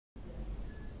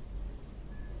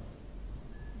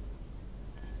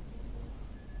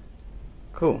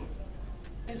Cool.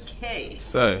 Okay.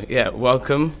 So, yeah,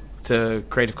 welcome to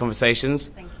Creative Conversations.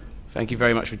 Thank you. Thank you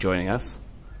very much for joining us.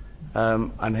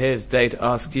 I'm here today to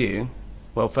ask you,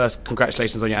 well, first,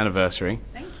 congratulations on your anniversary.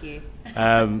 Thank you.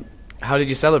 How did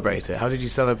you celebrate it? How did you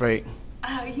celebrate?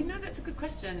 That's a good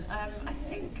question. I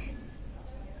think,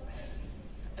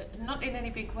 not in any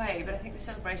big way, but I think the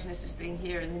celebration is just being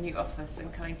here in the new office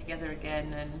and coming together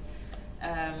again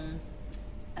and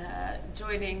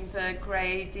joining the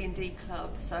Grey D&D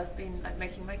club. So I've been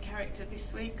making my character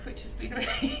this week, which has been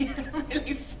really,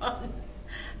 really fun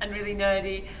and really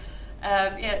nerdy.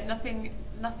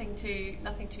 Nothing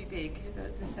too big.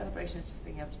 The celebration is just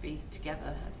being able to be together,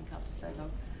 I think, after so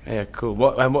long. Yeah, cool.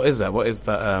 What is that? What is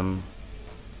that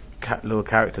little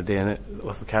character doing?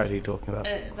 What's the character you're talking about?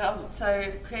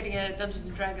 So creating a Dungeons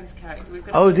and Dragons character. We've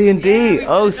got oh, D&D. Yeah,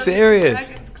 oh, serious.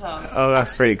 Dragons club. Oh,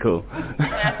 that's pretty cool.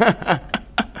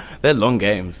 They're long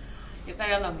games. Yeah,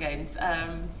 they are long games.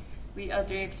 We are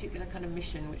doing a particular kind of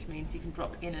mission, which means you can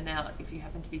drop in and out if you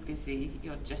happen to be busy.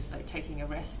 You're just taking a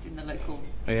rest in the local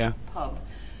pub.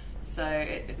 So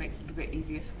it makes it a little bit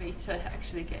easier for me to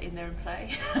actually get in there and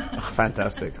play. Oh,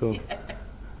 fantastic, cool. Yeah.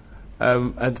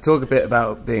 And to talk a bit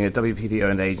about being a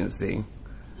WPP-owned agency,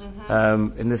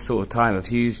 in this sort of time of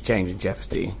huge change in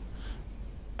jeopardy,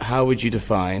 how would you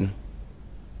define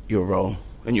your role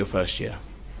in your first year?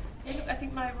 I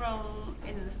think my role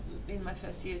in my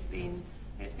first year has been,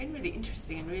 it's been really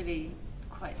interesting and really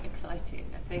quite exciting.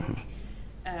 I think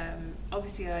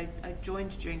obviously I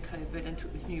joined during COVID and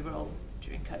took this new role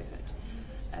during COVID,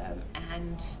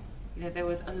 and there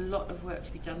was a lot of work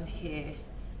to be done here,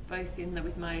 both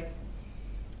with my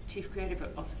Chief Creative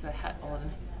Officer hat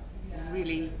on,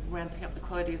 really ramping up the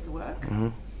quality of the work,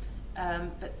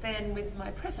 but then with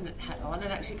my President hat on,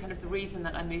 and actually kind of the reason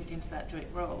that I moved into that joint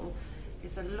role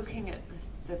is looking at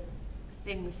the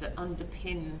things that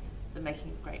underpin the making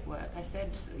of great work. I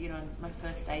said, on my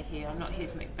first day here, I'm not here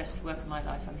to make the best work of my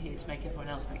life, I'm here to make everyone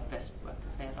else make the best work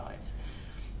of their lives.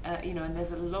 And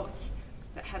there's a lot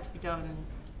that had to be done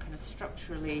kind of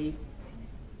structurally,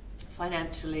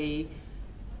 financially,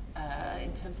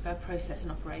 in terms of our process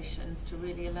and operations to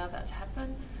really allow that to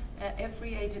happen.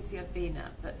 Every agency I've been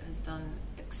at that has done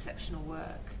exceptional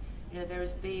work, there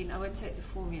has been, I won't say it's a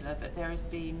formula, but there has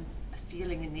been a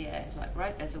feeling in the air,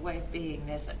 there's a way of being,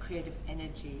 there's that creative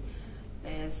energy,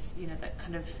 there's, that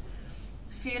kind of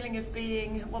feeling of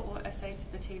being, what I say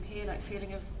to the team here,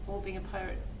 feeling of all being a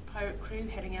pirate crew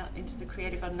heading out into the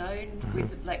creative unknown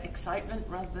with excitement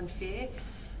rather than fear.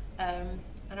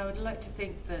 And I would like to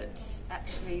think that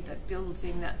actually that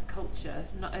building that culture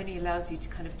not only allows you to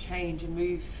kind of change and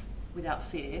move without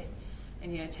fear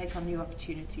and take on new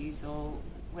opportunities or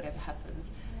whatever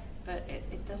happens, but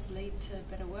it does lead to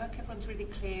better work. Everyone's really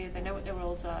clear, they know what their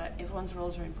roles are, everyone's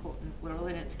roles are important, we're all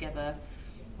in it together,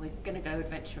 we're going to go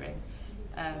adventuring.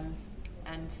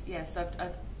 So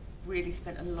I've really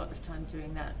spent a lot of time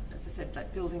doing that, as I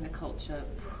said, building the culture,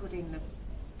 putting the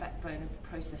backbone of the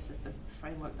processes, the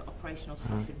framework, the operational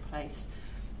stuff in place,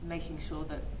 making sure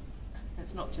that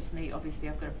it's not just me, obviously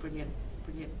I've got a brilliant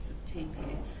sort of team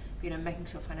here, making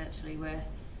sure financially we're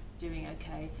doing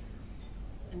okay.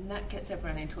 And that gets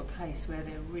everyone into a place where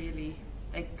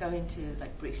they go into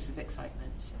briefs with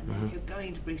excitement. And then if you're going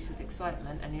into briefs with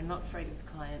excitement and you're not afraid of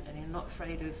the client and you're not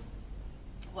afraid of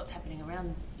what's happening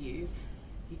around you,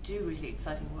 you do really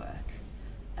exciting work.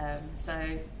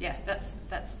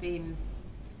 That's been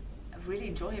really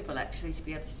enjoyable actually to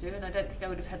be able to do, and I don't think I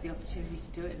would have had the opportunity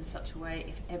to do it in such a way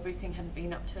if everything hadn't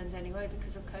been upturned anyway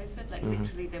because of COVID.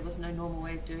 Literally there was no normal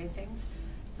way of doing things,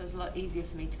 so it was a lot easier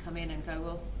for me to come in and go,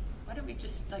 well, why don't we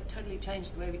just totally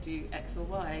change the way we do X or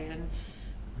Y and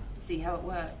see how it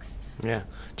works. Yeah.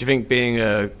 Do you think being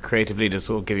a creative leader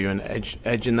sort of give you an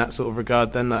edge in that sort of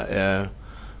regard then? That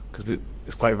because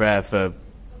it's quite rare for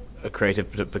a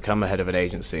creative to become a head of an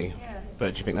agency. Yeah.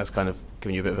 But do you think that's kind of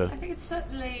giving you a bit of a... I think it's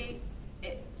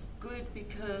good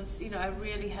because I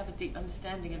really have a deep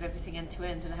understanding of everything end to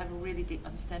end, and I have a really deep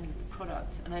understanding of the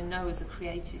product, and I know as a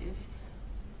creative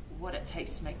what it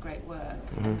takes to make great work,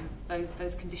 and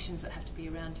those conditions that have to be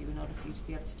around you in order for you to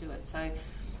be able to do it. So I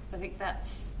think that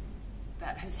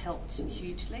has helped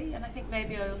hugely, and I think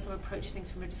maybe I also approach things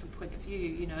from a different point of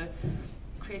view.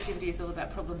 Creativity is all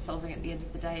about problem solving at the end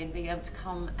of the day, and being able to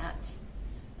come at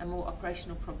a more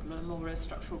operational problem or a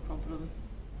structural problem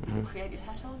with a creative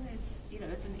hat on is,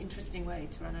 it's an interesting way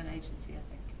to run an agency, I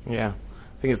think. Yeah.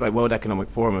 I think it's World Economic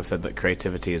Forum have said that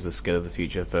creativity is the skill of the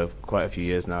future for quite a few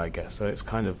years now, I guess. So it's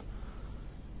kind of,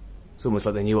 it's almost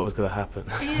like they knew what was going to happen.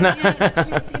 Yeah,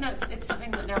 actually, it's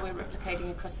something that now we're replicating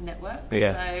across the network.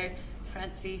 Yeah. So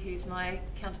Francie, who's my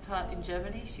counterpart in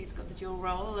Germany, she's got the dual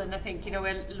role, and I think, you know,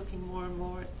 we're looking more and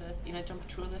more at the, you know, John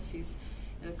Petroulis, who's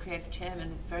the creative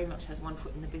chairman, very much has one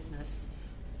foot in the business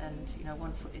and, you know,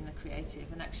 one foot in the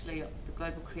creative, and actually the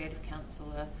Global Creative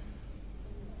Council are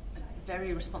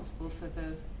very responsible for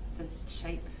the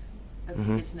shape of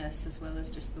the business as well as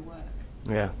just the work.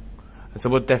 Yeah. And so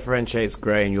what differentiates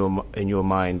Grey in your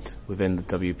mind within the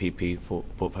WPP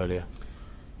portfolio?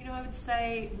 You know, I would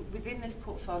say within this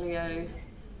portfolio,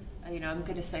 you know, I'm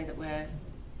going to say that we're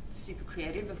super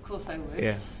creative. Of course I would.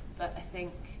 Yeah. But I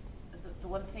think the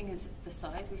one thing is the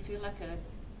size. We feel like a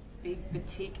big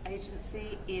boutique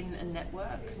agency in a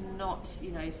network, not,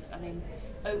 you know, I mean,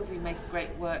 Ogilvy make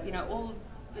great work. You know, all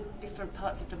the different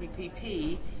parts of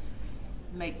WPP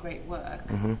make great work.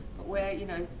 But we're, you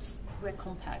know, we're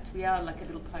compact. We are like a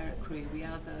little pirate crew. We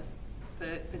are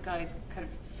the guys kind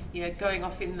of, you know, going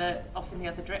off in the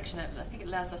other direction. I think it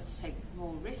allows us to take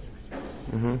more risks,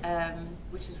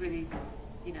 which is really,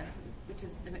 you know, which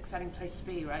is an exciting place to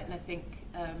be, right? And I think,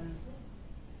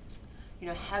 you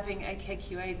know, having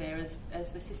AKQA there as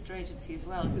the sister agency as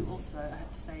well, who also, I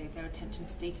have to say, their attention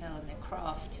to detail and their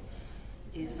craft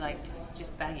is like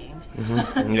just banging.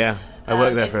 Yeah, I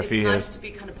worked there for a few years. It's nice to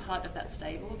be kind of part of that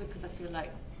stable, because I feel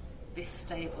like this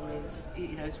stable is, you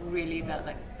know, it's really about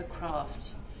like the craft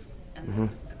and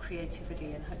the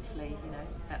creativity, and hopefully, you know,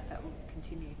 that will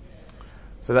continue.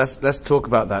 So let's talk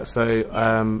about that.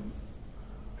 So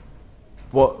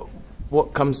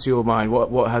what comes to your mind?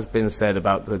 What has been said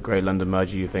about the Grey London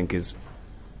merger you think is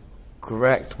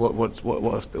correct?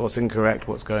 What's incorrect?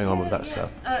 What's going on with that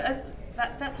stuff?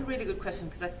 That's a really good question,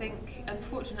 because I think,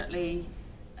 unfortunately,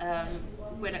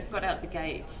 when it got out the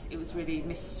gates, it was really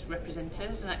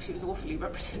misrepresented, and actually it was awfully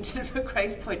represented from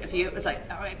Grey's point of view. It was like,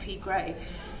 RIP Grey.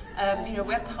 You know,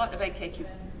 we're part of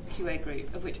AKQA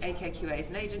Group, of which AKQA is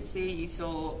an agency. You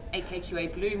saw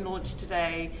AKQA Bloom launch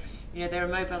today. You know, there are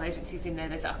mobile agencies in there,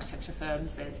 there's architecture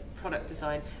firms, there's product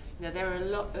design. You know, there are a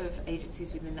lot of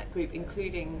agencies within that group,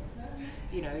 including,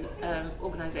 you know,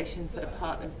 organisations that are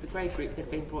part of the Grey Group that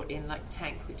have been brought in, like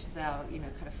Tank, which is our, you know,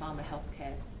 kind of pharma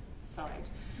healthcare side.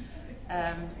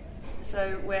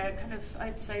 So we're kind of,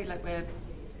 I'd say, like we're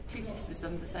two sisters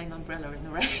under the same umbrella in the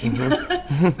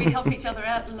rain. We help each other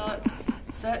out a lot.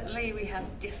 Certainly we have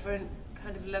different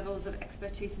kind of levels of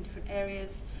expertise in different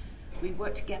areas. We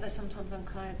work together sometimes on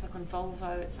clients, like on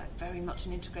Volvo, it's like very much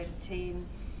an integrated team.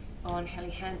 On Helly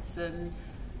Hansen,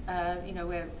 you know,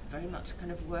 we're very much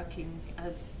kind of working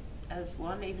as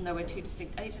one, even though we're two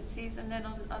distinct agencies. And then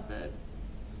on other,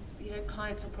 you know,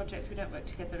 clients or projects, we don't work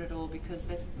together at all, because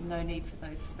there's no need for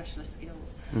those specialist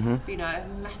skills. But, you know, I have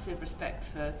massive respect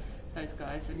for those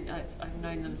guys, and I've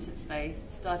known them since they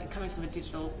started. Coming from a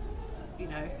digital, you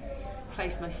know,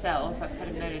 place myself, I've kind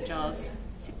of known Ajaz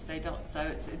since day dot, so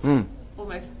it's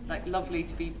almost like lovely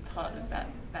to be part of that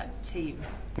team.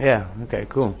 Yeah, okay,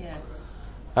 cool. Yeah.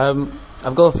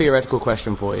 I've got a theoretical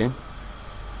question for you,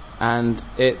 and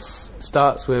it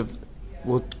starts with,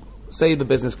 we'll say the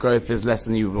business growth is less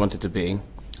than you would want it to be, and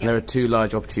there are two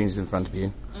large opportunities in front of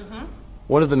you.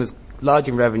 One of them is large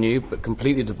in revenue but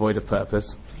completely devoid of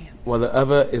purpose, while the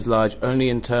other is large only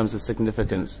in terms of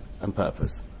significance and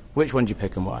purpose. Which one do you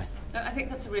pick and why? I think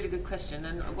that's a really good question,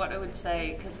 and what I would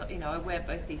say, because, you know, I wear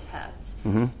both these hats,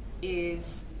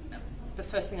 is the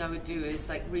first thing I would do is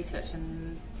like research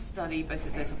and study both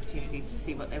of those opportunities to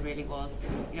see what there really was.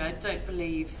 You know, I don't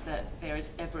believe that there is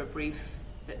ever a brief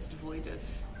that's devoid of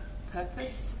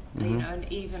purpose. You know,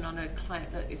 and even on a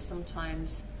client that is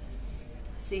sometimes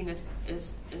seen as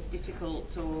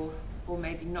difficult or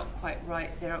maybe not quite right,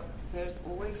 there's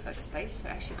always like space for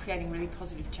actually creating really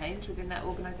positive change within that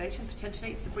organisation,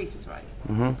 potentially, if the brief is right.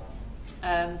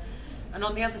 And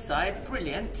on the other side,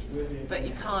 brilliant, but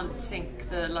you can't sink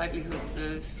the livelihoods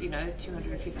of, you know,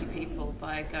 250 people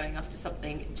by going after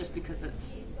something just because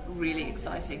it's really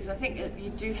exciting. So I think you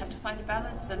do have to find a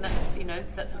balance, and that's, you know,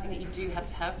 that's something that you do have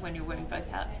to have when you're wearing both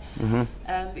hats.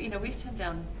 But, you know, we've turned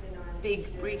down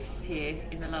big briefs here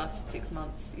in the last 6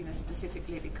 months, you know,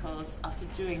 specifically because after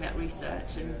doing that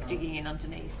research and digging in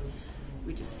underneath,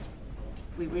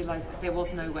 we realised that there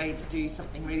was no way to do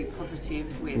something really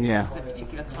positive with the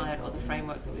particular client or the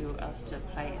framework that we were asked to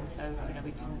play in. So, you know,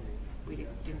 we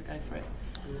didn't go for it.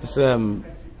 It's,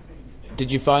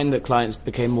 did you find that clients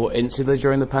became more insular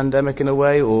during the pandemic in a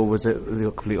way, or was it the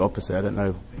complete opposite? I don't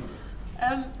know.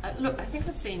 Look, I think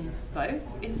I've seen both.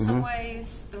 In some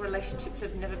ways, the relationships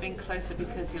have never been closer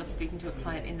because you're speaking to a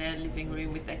client in their living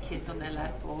room with their kids on their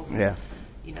lap, or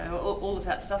you know, all of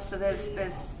that stuff. So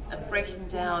there's a breaking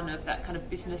down of that kind of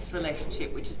business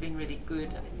relationship, which has been really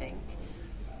good, I think.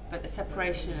 but the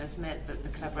separation has meant that the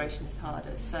collaboration is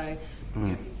harder. So you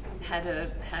know, had a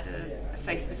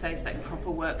face-to-face, like proper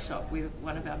workshop with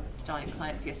one of our giant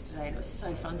clients yesterday, and it was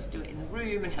so fun to do it in the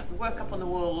room and have the work up on the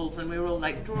walls, and we were all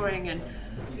like drawing and,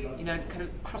 you know, kind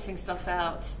of crossing stuff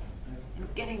out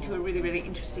and getting to a really, really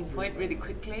interesting point really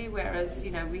quickly, whereas,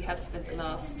 you know, we have spent the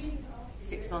last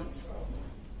 6 months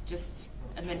just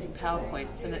amending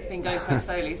PowerPoints, and it's been going quite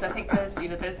slowly. So I think there's, you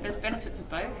know, there's benefits of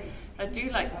both. I do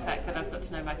like the fact that I've got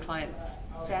to know my clients'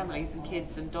 families and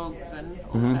kids and dogs and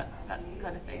all that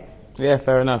kind of thing. Yeah,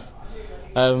 fair enough.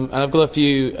 And I've got a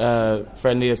few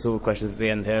friendlier sort of questions at the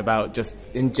end here about just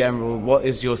in general, what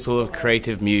is your sort of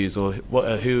creative muse, or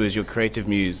who is your creative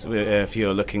muse if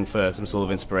you're looking for some sort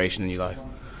of inspiration in your life?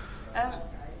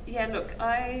 Yeah, look,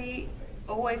 I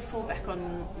always fall back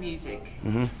on music,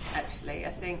 actually.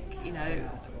 I think, you know,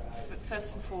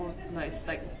 first and foremost,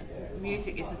 like,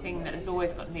 music is the thing that has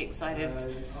always got me excited,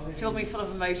 filled me full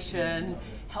of emotion,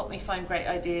 helped me find great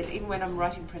ideas. Even when I'm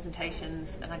writing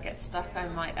presentations and I get stuck, I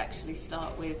might actually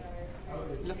start with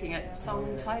looking at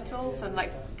song titles and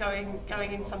like going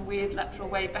in some weird lateral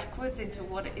way backwards into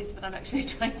what it is that I'm actually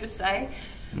trying to say.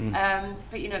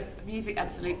 But you know, music,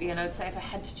 absolutely. And I would say if I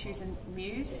had to choose a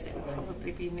muse, it would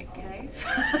probably be Nick Cave.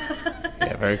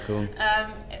 Yeah, very cool.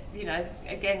 You know,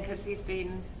 again, because he's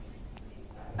been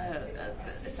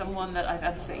someone that I've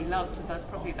absolutely loved since I was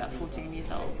probably about 14 years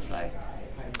old. So.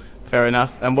 Fair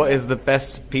enough. And what is the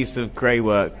best piece of grey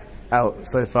work out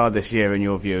so far this year in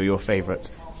your view, your favourite?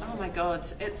 Oh my God,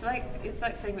 it's like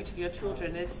saying which of your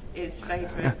children is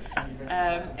favourite.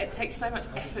 It takes so much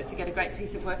effort to get a great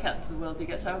piece of work out into the world. You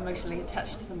get so emotionally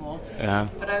attached to them all. Yeah.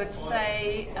 But I would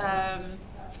say,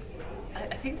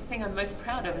 I think the thing I'm most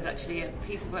proud of is actually a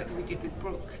piece of work that we did with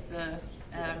Brooke, the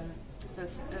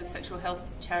sexual health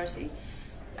charity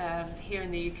here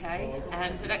in the UK,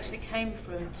 and it actually came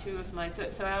from two of my.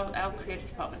 So our creative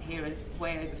department here is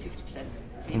way over 50%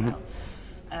 female.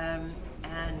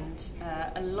 And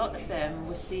a lot of them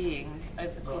were seeing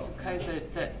over the course of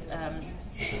COVID that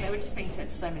they were just being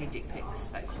sent so many dick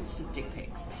pics, like constant dick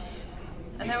pics,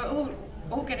 and they were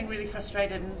all getting really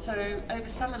frustrated. And so over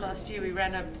summer last year, we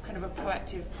ran a kind of a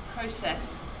proactive process,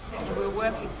 and we were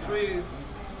working through.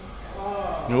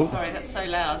 Oh, sorry, that's so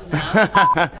loud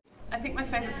now. I think my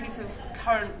favourite piece of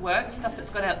current work, stuff that's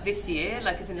gone out this year,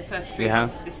 like is in the first 3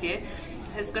 months of this year,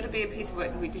 has got to be a piece of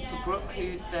work that we did for Brooke,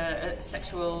 who's the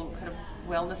sexual kind of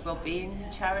wellness, well-being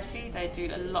charity. They do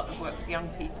a lot of work with young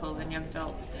people and young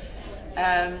adults.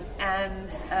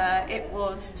 It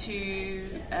was to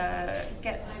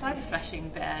get cyber flashing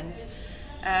banned.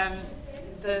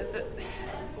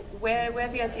 Where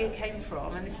the idea came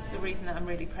from, and this is the reason that I'm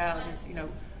really proud, is, you know,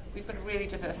 we've got a really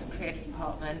diverse and creative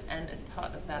department, and as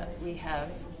part of that, we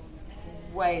have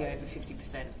way over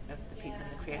 50% of the people in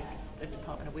the creative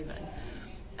department are women.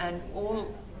 And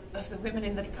all of the women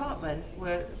in the department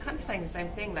were kind of saying the same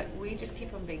thing, like, we just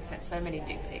keep on being sent so many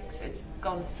dick pics. It's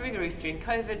gone through the roof during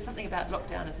COVID. Something about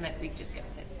lockdown has meant we just get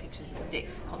sent pictures of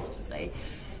dicks constantly,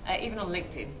 even on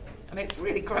LinkedIn. I mean, it's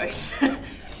really gross.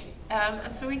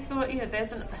 And so we thought, you know,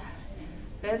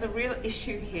 there's a real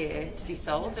issue here to be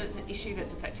solved. It's an issue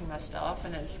that's affecting my staff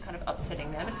and it's kind of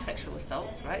upsetting them. It's sexual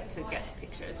assault, right? To get a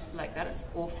picture like that, it's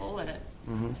awful, and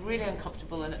it's really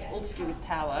uncomfortable, and it's all to do with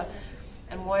power.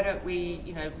 And why don't we,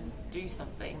 you know, do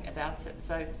something about it?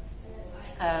 So,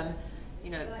 you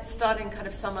know, starting kind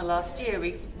of summer last year,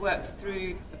 we worked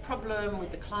through the problem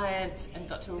with the client and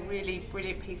got to a really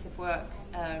brilliant piece of work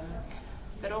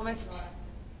that almost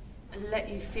let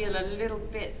you feel a little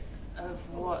bit of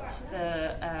what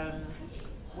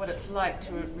it's like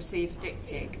to receive a dick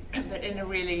pic, but in a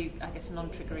really, I guess,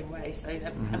 non-triggering way. So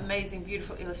amazing,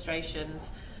 beautiful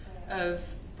illustrations of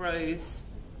bros,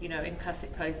 you know, in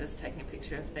classic poses taking a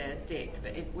picture of their dick.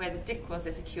 But where the dick was,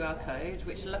 there's a QR code,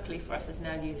 which luckily for us is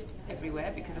now used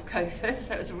everywhere because of COVID.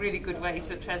 So it was a really good way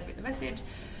to transmit the message.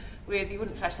 You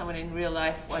wouldn't flash someone in real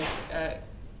life.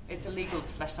 It's illegal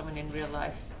to flash someone in real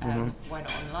life. Why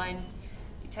not online?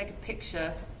 You take a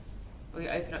picture, or you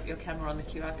open up your camera on the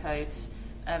QR code,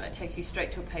 it takes you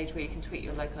straight to a page where you can tweet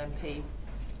your local MP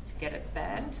to get it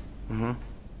banned.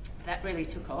 That really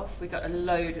took off. We got a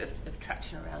load of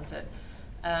traction around it,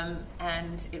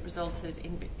 and it resulted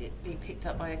in it being picked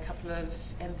up by a couple of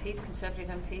MPs, Conservative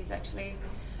MPs actually,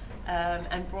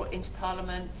 and brought into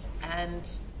Parliament and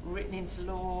written into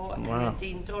law. Wow. And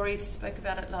Dean Dorries spoke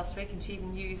about it last week, and she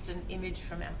even used an image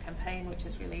from our campaign, which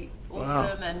is really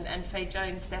awesome. Wow. And Faye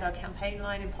Jones said our campaign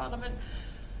line in Parliament,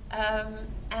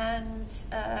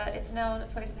 it's now on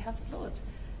its way to the House of Lords.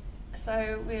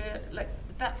 So we're like,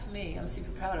 that for me, I'm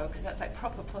super proud of, because that's like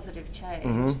proper positive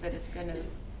change that is going to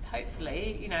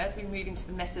hopefully, you know, as we move into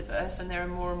the metaverse and there are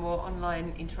more and more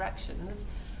online interactions,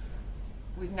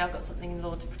 we've now got something in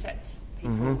law to protect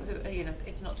people who, you know,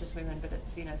 it's not just women, but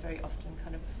it's, you know, very often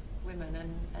kind of women,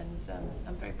 and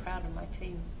I'm very proud of my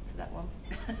team for that one.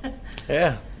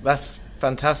 Yeah, that's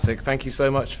fantastic. Thank you so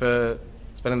much for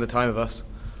spending the time with us.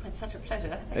 It's such a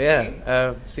pleasure. Thank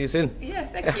you. See you soon. Yeah,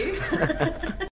 thank you.